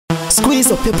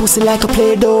Squeeze up your pussy like a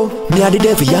Play-Doh. Me are the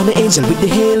devil, I'm an angel with the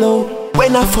halo.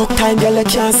 When I fuck time, girl, I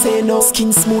can't say no.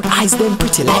 Skin smooth, eyes them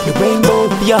pretty like the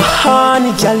rainbow. You're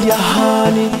honey, girl, you're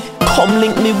honey. Come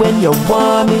link me when you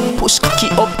want me. Push cocky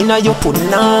up inna your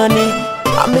punani.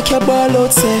 I make your ball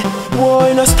out, say,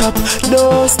 boy, no stop,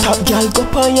 don't stop. Girl, go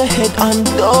on your head and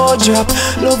don't drop.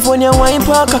 Love when you wine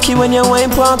pan cocky, when you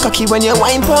wine pan cocky, when you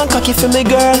wine pan cocky for me,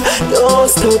 girl, don't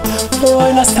stop.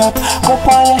 Boy, no stop, go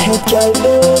on your head, girl,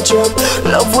 don't drop.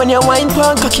 Love when you wine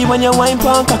pan cocky, when you wine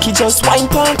pan cocky, just wine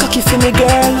pan cocky for me,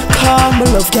 girl. Calm, my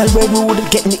love, girl, we're rude,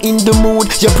 getting in the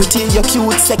mood. You're pretty, you're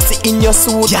cute, sexy in your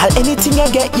suit. Girl, anything you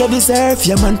get, you deserve.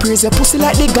 Your man praise your pussy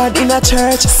like the God in a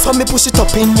church. So me push it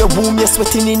up in your womb, you're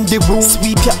sweating in the room.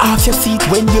 Sweep you off your feet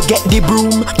when you get the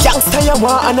broom. Gangsta you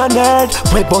want and a nerd.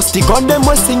 We bust the gun, them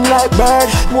will sing like bird.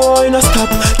 Boy, no stop,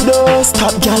 don't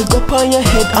stop. Girl, go on your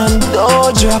head and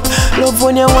don't drop. Love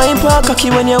when you wine pan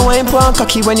cocky, when you wine pan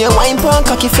cocky, when you wine pan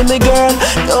cocky for me, girl,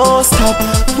 don't stop.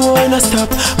 Boy, no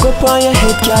stop, go on your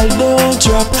head, girl, don't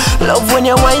drop. Love when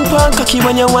you wine pan cocky,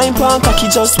 when you wine pan cocky,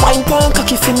 just wine pan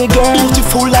cocky for me, girl.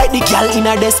 Beautiful like the girl in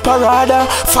a desperada.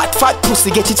 Fat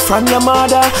pussy, get it from your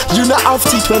mother. You not have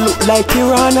teeth will look like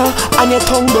piranha, and your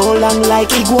tongue don't long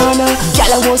like iguana.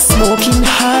 Girl, I was smoking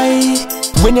high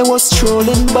when you was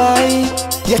strolling by.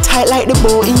 You tight like the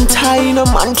bow in tie. No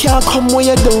man can't come where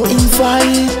you don't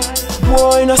invite.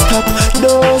 Boy, no stop,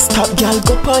 don't stop. Girl,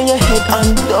 go on your head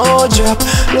and don't drop.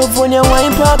 Love when you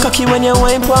wine pan cocky, when you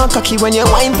wine pan cocky, when you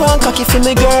wine pan cocky for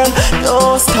me, girl,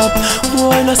 don't stop.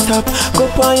 Boy, no stop, go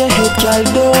on your head, girl,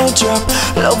 don't drop.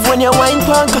 Love when you wine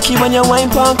pan cocky, when you wine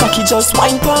pan cocky, just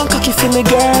wine pan cocky for me,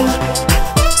 girl.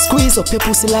 Squeeze up your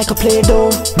pussy like a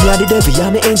Play-Doh. Me are the devil,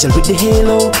 I'm an angel with the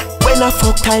halo. When I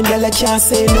fuck time, girl, I can't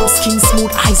say no. Skin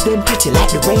smooth, eyes them pretty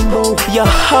like the rainbow. You're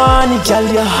honey, girl,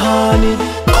 you're honey.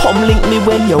 Come link me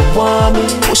when you want me.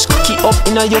 Push cocky up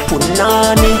inna your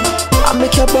punani. I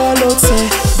make your ball out, say,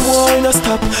 boy, no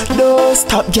stop, don't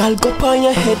stop. Girl, go on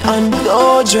your head and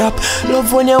don't drop.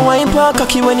 Love when you wine pan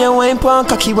cocky, when you wine pan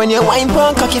cocky, when you wine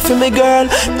pan cocky for me, girl,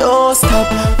 don't stop.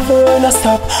 Boy, no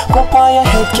stop, go on your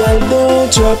head, girl,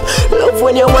 don't drop. Love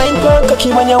when you wine pan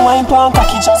cocky, when you wine pan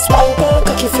cocky, just wine pan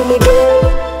cocky for me,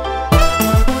 girl.